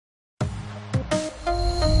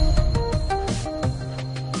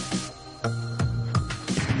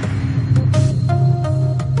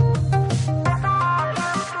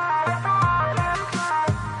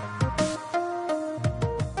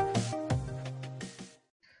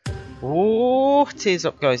What is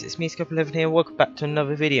up, guys? It's me, Scope11 here. Welcome back to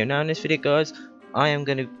another video. Now in this video, guys, I am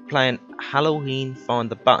going to be playing Halloween Find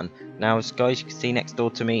the Button. Now, as guys, you can see next door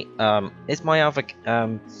to me is my other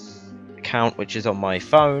account, which is on my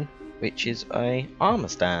phone, which is a armor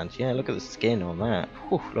stand. Yeah, look at the skin on that.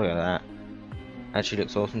 Whew, look at that. Actually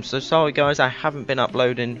looks awesome. So sorry, guys, I haven't been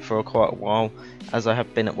uploading for quite a while, as I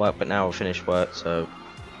have been at work, but now I've finished work, so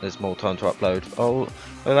there's more time to upload. Oh, look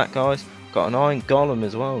at that, guys. Got an iron golem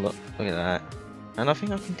as well. Look at that. And I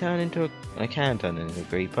think I can turn into a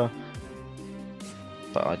creeper,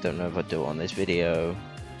 but I don't know if I do it on this video.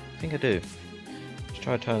 I think I do. Let's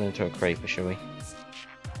try to turn into a creeper, shall we?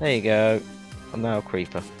 There you go. I'm now a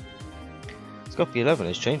creeper. Scorpio11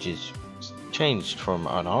 has changed from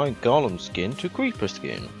an iron golem skin to creeper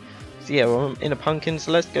skin. So yeah, I'm in a pumpkin.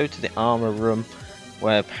 So let's go to the armor room,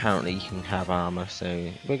 where apparently you can have armor. So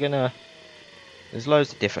we're gonna. There's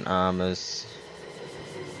loads of different armors,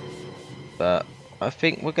 but I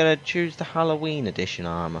think we're going to choose the Halloween edition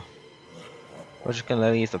armor. We're just going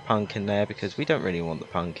to leave the pumpkin there because we don't really want the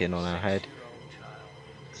pumpkin on our head.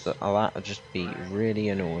 So that would just be really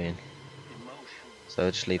annoying. So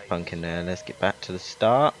I'll just leave pumpkin there. Let's get back to the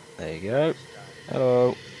start. There you go.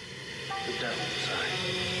 Hello.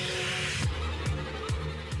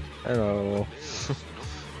 Hello.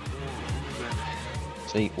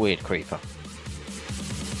 See, weird creeper.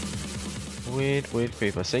 Weird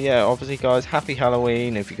creeper. So yeah, obviously guys, happy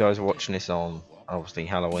Halloween if you guys are watching this on obviously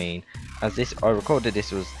Halloween. As this, I recorded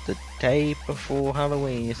this was the day before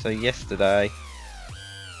Halloween, so yesterday.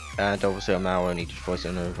 And obviously I'm now only just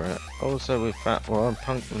voicing over it. Also with that, we're on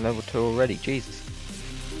pumpkin level 2 already, Jesus.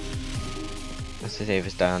 Let's see if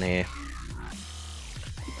it's down here.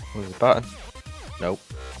 Where's the button? Nope.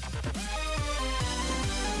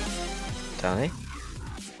 Down here?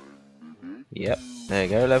 Yep. There you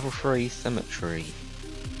go, level 3 cemetery.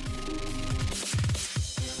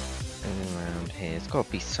 And around here, it's got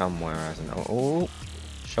to be somewhere, hasn't it? Oh,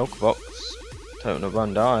 shulker box. Totem of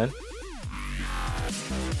Undying.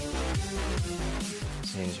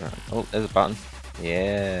 Seems right. Oh, there's a button.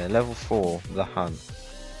 Yeah, level 4, the hunt.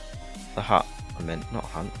 The hut, I meant, not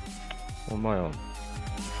hunt. What am I on?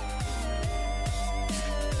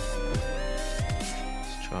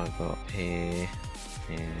 Let's try and go up here.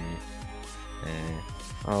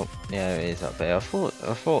 Oh, yeah, it is up there. I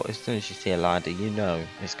thought as soon as you see a ladder, you know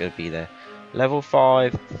it's going to be there. Level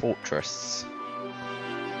 5 fortress.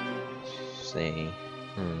 Let's see.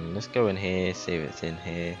 Let's go in here, see if it's in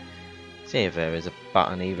here. See if there is a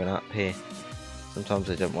button even up here. Sometimes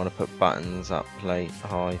I don't want to put buttons up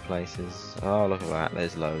high places. Oh, look at that.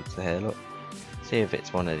 There's loads there. Look. See if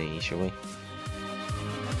it's one of these, shall we?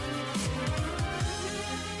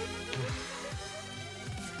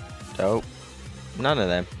 Nope. None of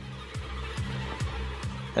them.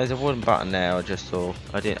 There's a wooden button there I just saw.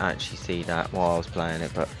 I didn't actually see that while I was playing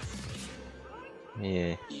it, but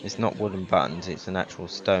yeah, it's not wooden buttons, it's an actual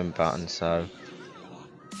stone button, so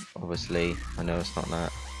obviously I know it's not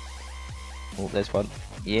that. Oh, there's one.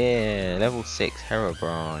 Yeah, level 6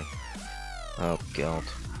 Herobrine. Oh god.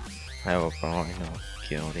 Herobrine, oh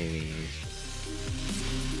god, here he is.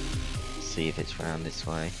 Let's see if it's round this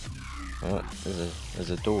way. Oh,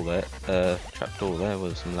 there's a door there, trap door there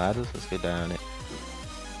with some ladders. Let's go down it.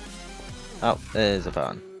 Oh, there's a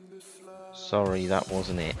button. Sorry, that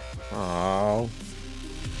wasn't it. Oh,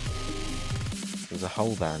 there's a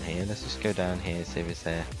hole down here. Let's just go down here and see if it's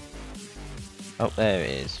there. Oh, there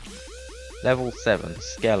it is. Level 7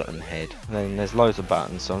 skeleton head. And then there's loads of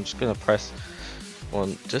buttons, so I'm just gonna press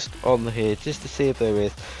one just on the here just to see if there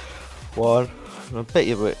is one. And I bet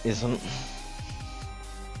you it isn't.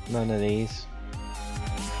 None of these.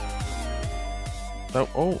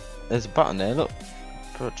 Oh, there's a button there, look.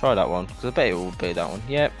 Try that one, because I bet it will be that one.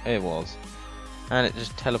 Yep, it was. And it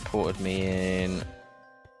just teleported me in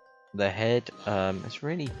the head. It's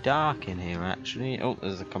really dark in here, actually. Oh,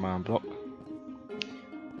 there's a command block.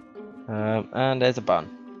 And there's a button.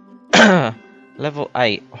 Level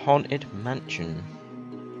 8, Haunted Mansion.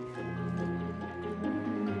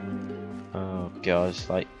 Guys,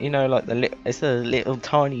 like, you know, like it's a little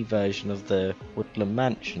tiny version of the Woodland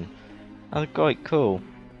Mansion. That's quite cool.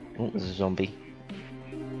 Oh, there's a zombie.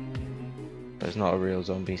 But it's not a real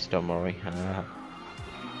zombie, so don't worry.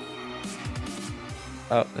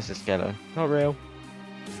 Oh, there's a skeleton. Not real.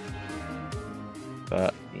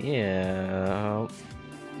 But yeah.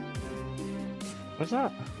 What's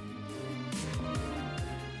that?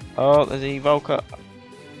 Oh, there's a Evoker.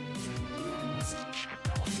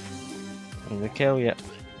 I'm gonna kill you.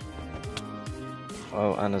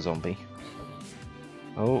 Oh, and a zombie.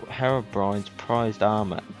 Oh, Herobrine's prized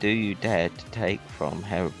armor. do you dare to take from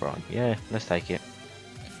Herobrine? Yeah, let's take it.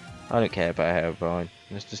 I don't care about Herobrine.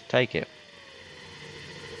 Let's just take it.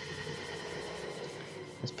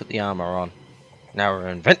 Let's put the armor on. Now we're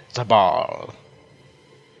invincible.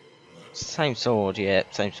 Same sword, yeah,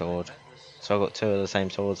 same sword. So I've got 2 of the same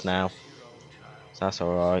swords now. So that's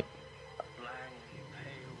alright.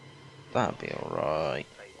 That'll be alright.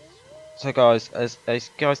 So guys, as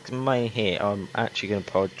guys may hear, I'm actually going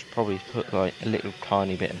to probably put like a little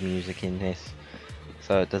tiny bit of music in this,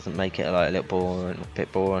 so it doesn't make it like a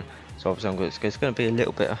bit boring. So obviously it's going to be a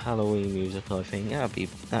little bit of Halloween music. I think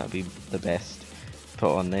that'd be the best to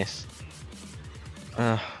put on this.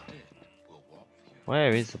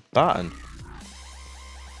 Where is the button?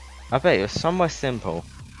 I bet it was somewhere simple,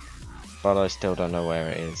 but I still don't know where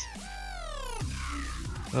it is.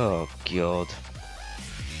 Oh god.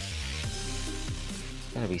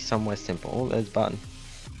 It's gonna be somewhere simple. Oh, there's a button.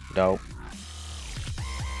 No.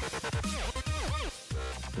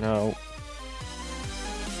 No.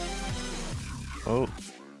 Oh.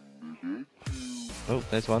 Oh,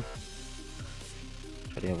 there's one.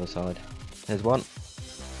 Try the other side. There's one.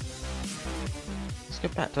 Let's go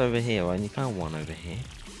back to over here. I only found one over here.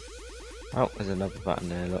 Oh, there's another button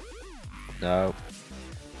there, look. No.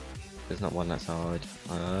 There's not one that side.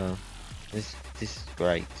 This is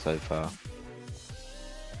great so far.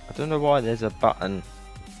 I don't know why there's a button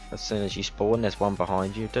as soon as you spawn. There's one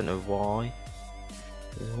behind you. Don't know why.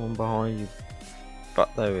 There's one behind you.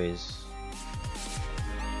 But there is.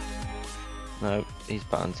 No, these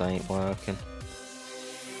buttons ain't working.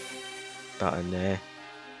 Button there.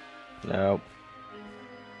 No.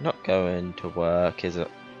 Not going to work, is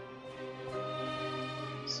it?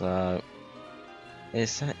 So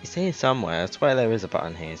it's here somewhere. I swear there is a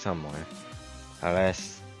button here somewhere.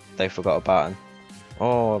 Unless they forgot a button.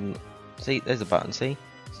 Oh, see, there's a button. See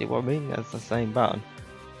what I mean? That's the same button.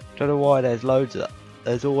 Don't know why there's loads of that.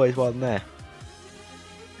 There's always one there,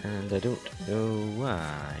 and I don't know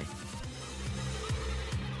why.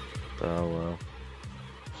 Oh well.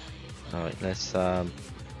 Alright, let's go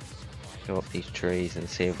up these trees and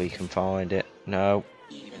see if we can find it. No.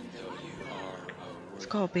 It's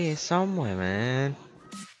gotta be here somewhere, man.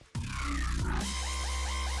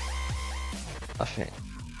 I think.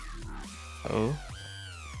 Oh.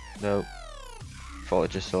 No. Thought I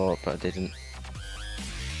just saw it, but I didn't.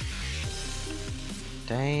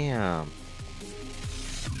 Damn.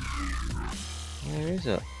 Where is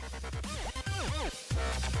it?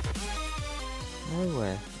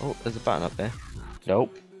 Nowhere. Oh, there's a button up there.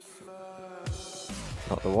 Nope.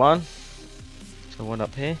 Not the one. Is there one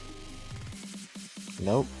up here?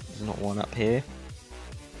 Nope. There's not one up here.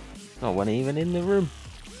 Not one even in the room.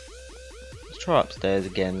 Let's try upstairs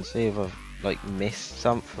again. See if I've like missed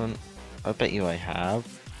something. I bet you I have.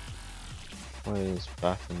 Where's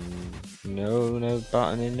button? No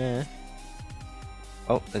button in there.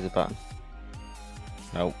 Oh, there's a button.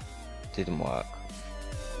 Nope. Didn't work.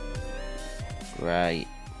 Great.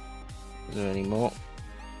 Is there any more?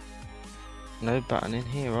 No button in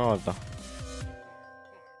here either.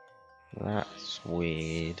 That's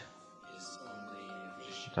weird.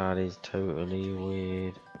 That is totally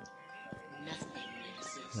weird.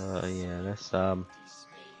 Yeah, let's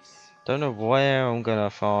don't know where I'm gonna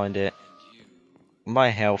find it. My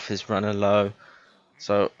health is running low,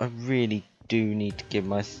 so I really do need to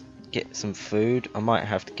get some food. I might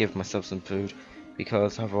have to give myself some food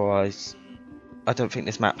because otherwise I don't think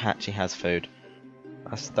this map actually has food.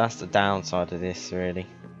 That's the downside of this, really.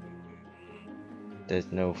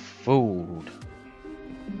 There's no food.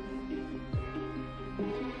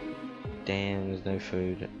 Damn, there's no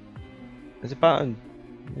food. There's a button.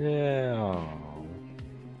 Yeah. Oh.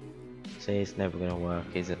 See, it's never gonna work,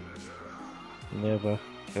 is it? Never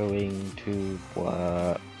going to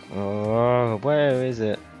work. Oh, where is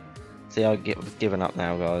it? See, I've given up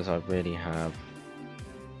now, guys. I really have.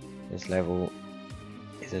 This level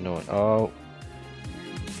is annoying. Oh.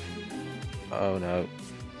 Oh no.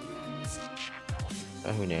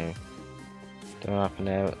 Oh no. Don't happen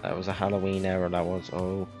there. That was a Halloween error, that was.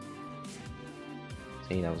 Oh.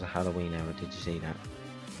 See, that was a Halloween error. Did you see that?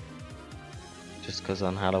 Just because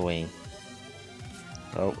on Halloween.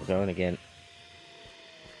 Oh, we're going again.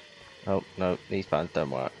 Oh, no. These buttons don't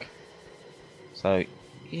work. So,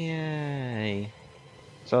 yay.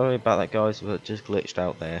 Sorry about that, guys, but just glitched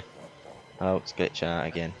out there. Oh, it's glitched out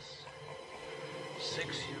again.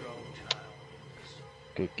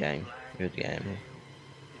 Good game. Good game.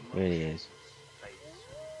 Really is.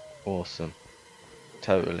 Awesome.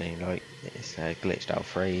 Totally, like, it's glitched out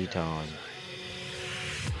 3 times.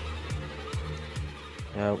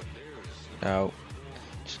 No. No.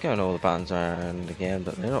 Just going all the buttons around again,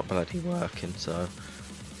 but they're not bloody working, so...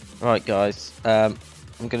 Right, guys, I'm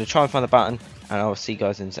going to try and find the button, and I'll see you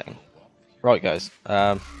guys in a second. Right, guys,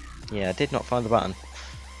 yeah, I did not find the button.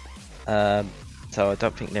 So I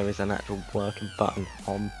don't think there is an actual working button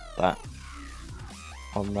on that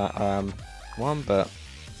one, but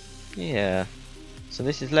yeah. So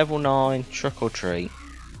this is level 9 trick or treat.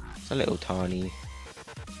 It's a little tiny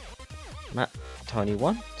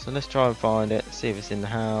one. So let's try and find it, see if it's in the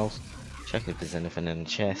house, check if there's anything in the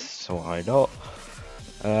chest, so why not.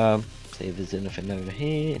 See if there's anything over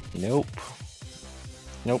here. Nope.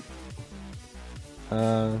 Nope. See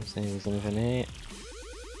if there's anything here.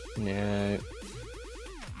 No.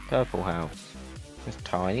 Purple house. It's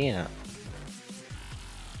tiny, isn't it?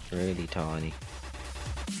 Really tiny.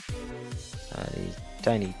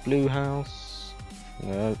 Tiny blue house.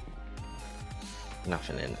 No.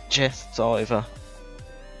 Nothing in the chests either.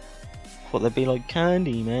 Thought they'd be like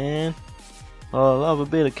candy, man. I love a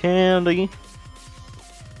bit of candy.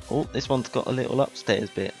 Oh, this one's got a little upstairs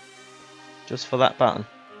bit. Just for that button.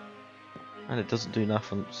 And it doesn't do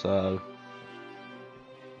nothing, so...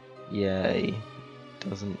 Yay.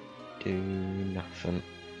 Doesn't do nothing.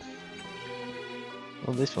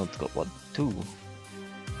 Oh, this one's got one too.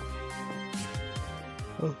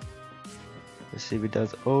 Oh. Let's see if it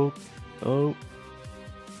does. Oh.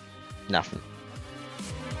 Nothing.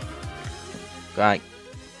 Great.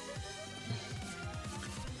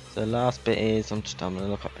 So last bit is, I'm gonna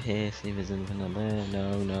look up here, see if there's anything up there.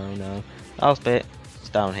 No. Last bit is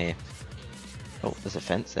down here. Oh, there's a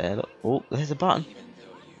fence there. Look. Oh, there's a button.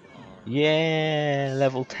 Yeah,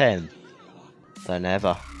 level 10. Than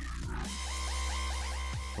ever.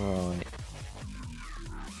 Right.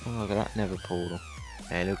 Oh, look at that nether portal.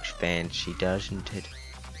 It looks fancy, doesn't it?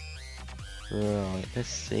 Right, let's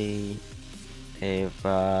see if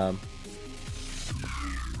there's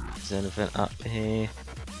anything up here.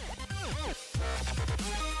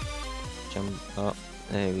 Jump up.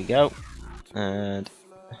 There we go. And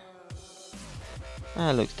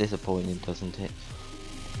that looks disappointing, doesn't it?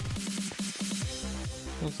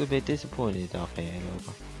 Looks a bit disappointed up here.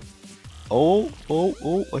 Oh,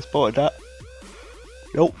 I spotted that.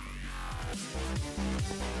 Nope.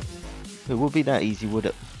 It would be that easy, would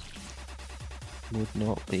it? Would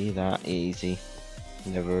not be that easy.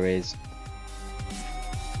 Never is.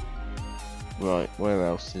 Right, where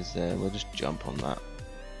else is there? We'll just jump on that.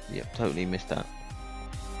 Yep, totally missed that.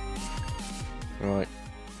 Right.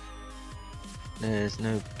 There's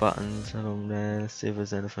no buttons along there. Let's see if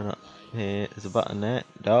there's anything up here. There's a button there.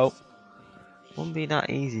 No. Won't be that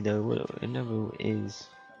easy though, will it? It never is.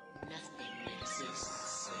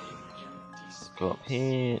 Let's go up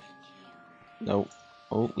here. No.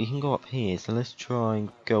 Oh, we can go up here, so let's try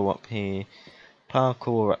and go up here.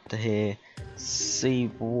 Parkour up to here. See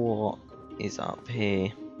what is up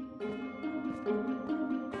here.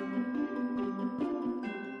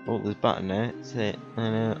 Oh, there's a button there. That's it.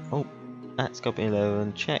 And oh, that's got to be low.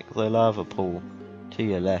 And check the lava pool to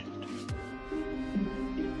your left.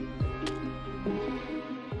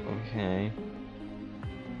 Okay.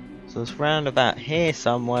 So it's round about here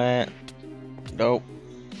somewhere. Nope.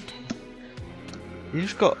 You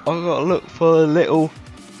just I've got to look for little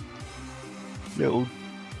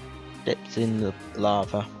dips in the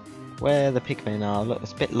lava where the pigmen are. Look,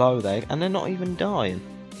 it's a bit low there, and they're not even dying,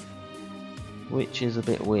 which is a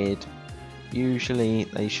bit weird. Usually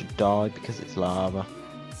they should die because it's lava,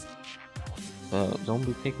 but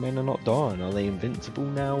zombie pigmen are not dying. Are they invincible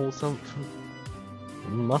now or something? It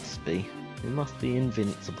must be. It must be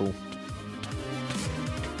invincible.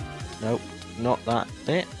 Nope, not that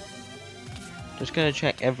bit. Just gonna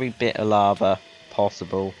check every bit of lava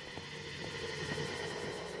possible.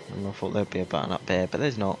 And I thought there'd be a button up there, but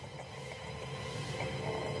there's not.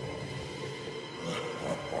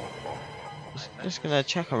 Just gonna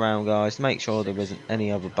check around, guys, make sure there isn't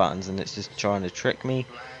any other buttons and it's just trying to trick me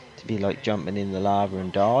to be like jumping in the lava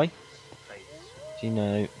and die. You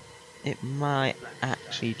know, it might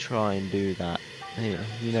actually try and do that. You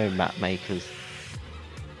know, map makers,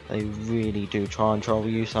 they really do try and troll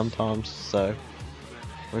you sometimes, so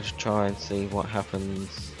we'll just try and see what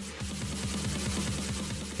happens.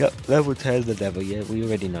 Yep, level 10 is the devil, yeah, we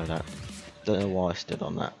already know that. Don't know why I stood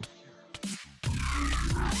on that.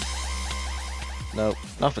 Nope,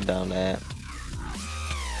 nothing down there.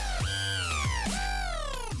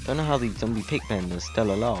 Don't know how these zombie pigmen are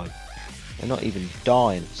still alive. They're not even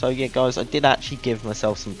dying. So yeah, guys, I did actually give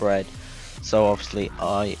myself some bread. So obviously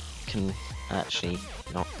I can actually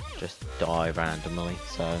not just die randomly.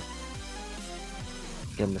 So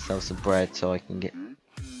give myself some bread so I can get...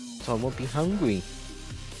 So I won't be hungry.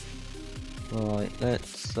 Right,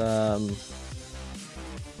 let's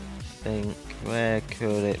think, where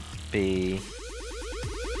could it be?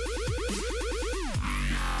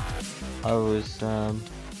 I was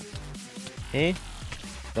here?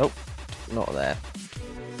 Nope, not there.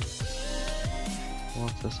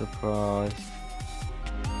 What a surprise.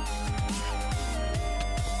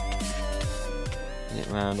 Is it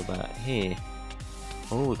round about here?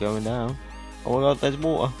 Oh, we're going down. Oh my god, there's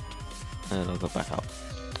water. And I'll go back up.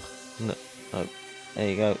 No, no. There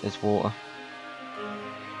you go, there's water.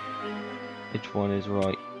 Which one is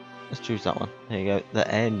right? Let's choose that one. There you go. The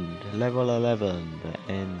end. Level 11.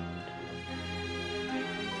 The end.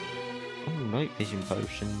 Oh, night vision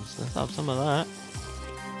potions. Let's have some of that.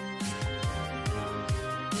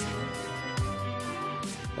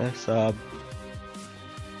 Let's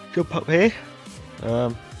jump up here.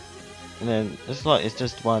 And then it's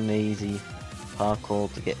just one easy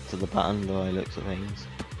parkour to get to the button by the looks of things.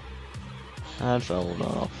 And fell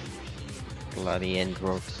off. Bloody end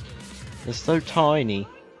rods. They're so tiny.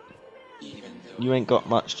 You ain't got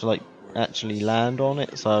much to like actually land on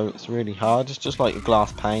it, so it's really hard. It's just like a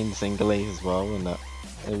glass pane singly as well, and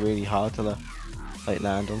they're really hard to like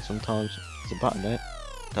land on sometimes. It's a button there.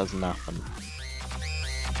 Does nothing.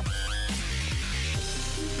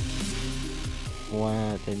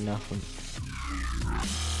 Wow, did nothing.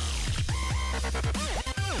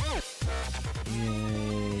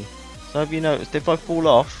 Yay. So have you noticed if I fall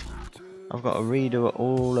off, I've got to redo it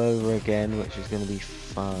all over again, which is going to be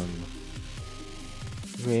fun.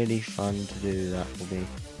 Really fun to do that will be.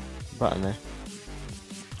 Button there.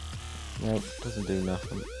 Nope, doesn't do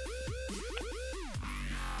nothing.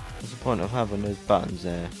 What's the point of having those buttons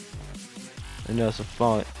there? And you have to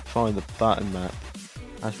find the button map.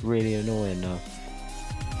 That's really annoying though.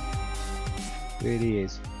 Really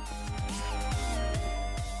is.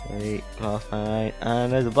 Wait, glass pane,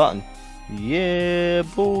 and there's a button. Yeah,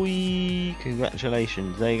 boy!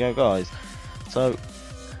 Congratulations. There you go, guys. So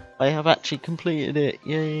I have actually completed it.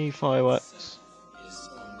 Yay, fireworks.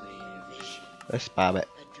 Let's spam it.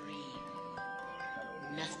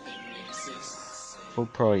 Full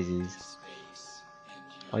prizes.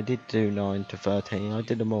 I did do 9 to 13. I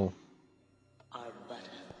did them all.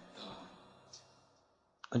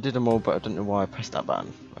 I did them all, but I don't know why I pressed that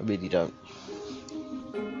button. I really don't.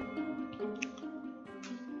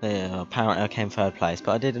 Yeah, apparently I came third place,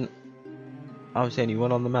 but I didn't. I was the only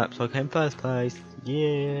one on the map, so I came first place.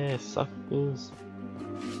 Yeah, suckers.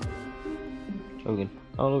 Joking.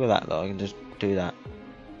 Oh, look at that, though. I can just do that.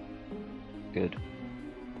 Good.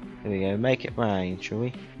 Here we go. Make it rain, shall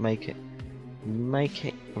we? Make it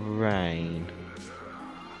rain.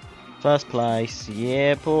 First place.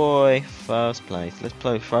 Yeah, boy. First place. Let's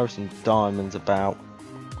throw some diamonds about.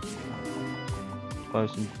 Throw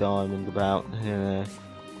some diamonds about. Yeah.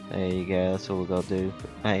 There you go, that's all we gotta do.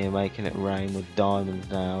 Hey, you're making it rain with diamonds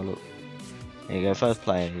now, look. There you go, first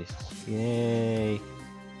place. Yay.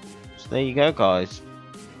 So there you go, guys.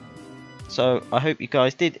 So, I hope you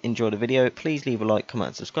guys did enjoy the video. Please leave a like, comment,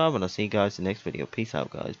 and subscribe, and I'll see you guys in the next video. Peace out,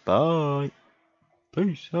 guys. Bye.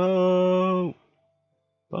 Peace out.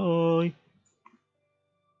 Bye.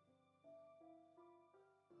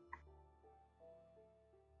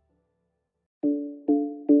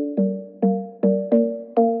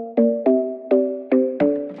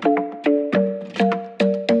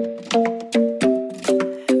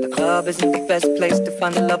 Isn't the best place to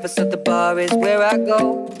find the lovers, so the bar is where I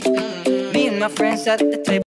go. Me and my friends at the table.